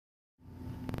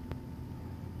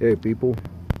Hey people,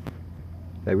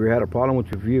 have you ever had a problem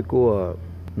with your vehicle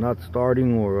not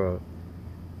starting, or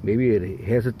maybe it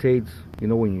hesitates,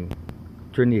 when you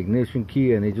turn the ignition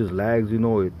key and it just lags, it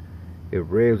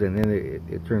revs and then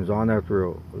it turns on after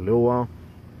a little while?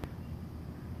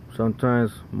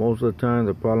 Sometimes, most of the time,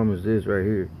 the problem is this right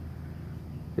here.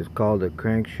 It's called the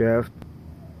crankshaft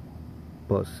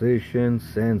position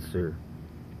sensor,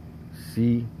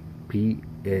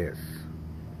 CPS.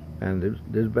 And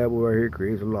this bad boy right here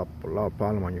creates a lot of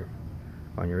problem on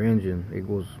your engine. It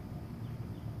goes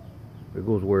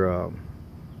where on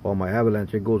my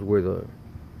Avalanche, it goes where the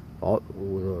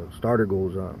starter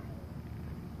goes on.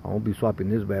 I won't be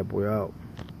swapping this bad boy out.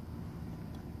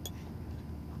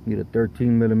 Need a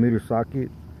 13mm socket,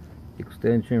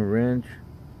 extension wrench,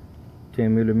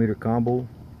 10mm combo,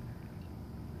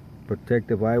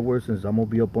 protective eyewear since I'm gonna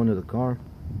be up under the car,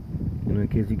 in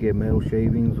case you get metal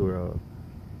shavings or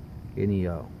any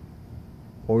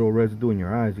oil residue in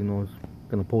your eyes. It's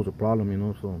gonna pose a problem.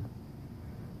 So,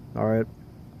 all right,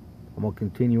 I'm gonna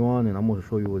continue on and I'm gonna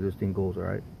show you where this thing goes. All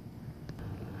right.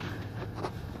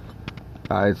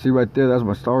 All right, see right there, that's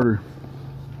my starter.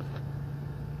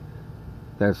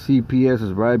 That CPS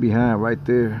is right behind, right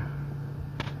there.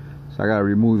 So I gotta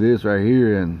remove this right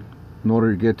here, and in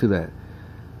order to get to that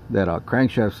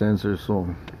crankshaft sensor.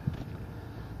 So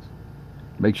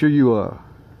make sure you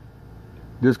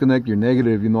disconnect your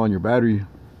negative, on your battery.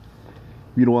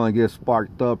 You don't want to get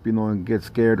sparked up, and get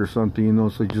scared or something,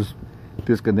 so just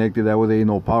disconnect it. That way there ain't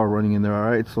no power running in there. All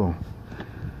right, so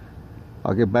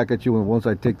I'll get back at you once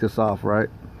I take this off, right?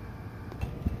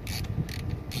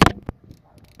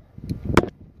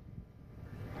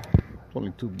 It's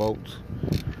only 2 bolts.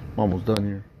 I'm almost done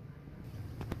here.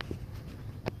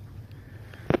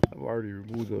 I've already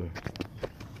removed the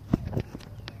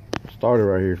starter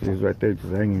right here. See, it's right there,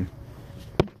 just hanging.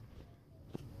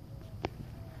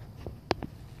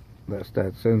 That's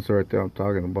that sensor right there I'm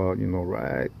talking about,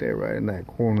 right there, right in that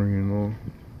corner,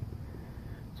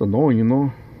 It's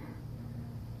annoying,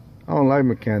 I don't like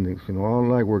mechanics, I don't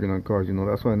like working on cars,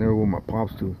 That's why I never want my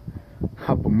pops to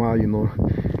help him out,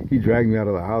 He dragged me out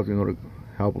of the house, to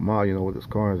help him out, with his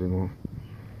cars,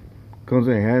 Comes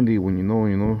in handy when you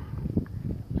don't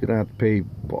have to pay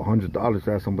 $100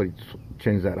 to have somebody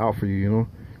change that out for you,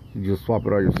 You just swap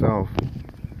it out yourself.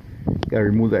 Gotta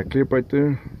remove that clip right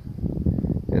there,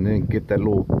 and then get that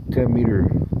little 10-meter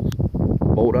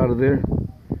bolt out of there,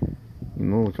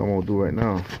 which I'm gonna do right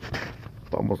now.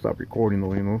 But I'm gonna stop recording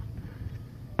though,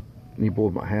 Need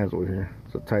both my hands over here.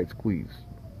 It's a tight squeeze.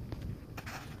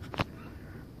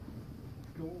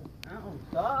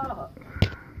 Stop.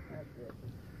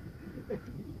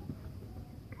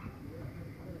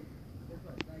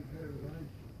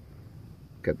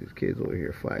 Got these kids over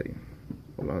here fighting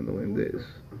while I'm doing this.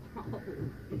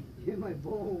 Get my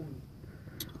bone.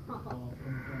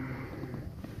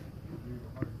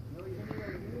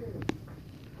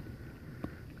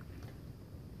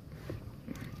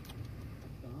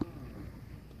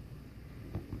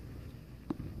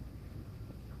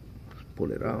 Let's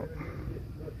pull it out.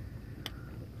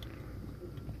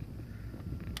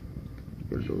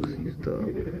 Get those seized up.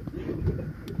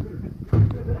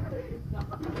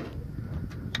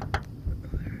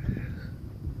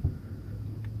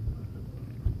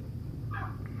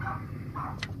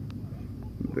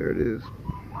 There it is.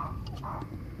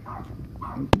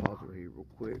 Pause it here real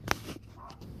quick.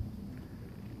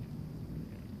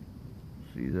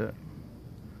 See that?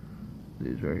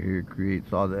 This right here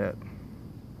creates all that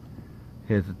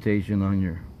hesitation on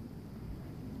your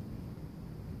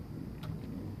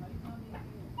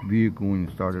vehicle when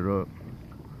you start it up.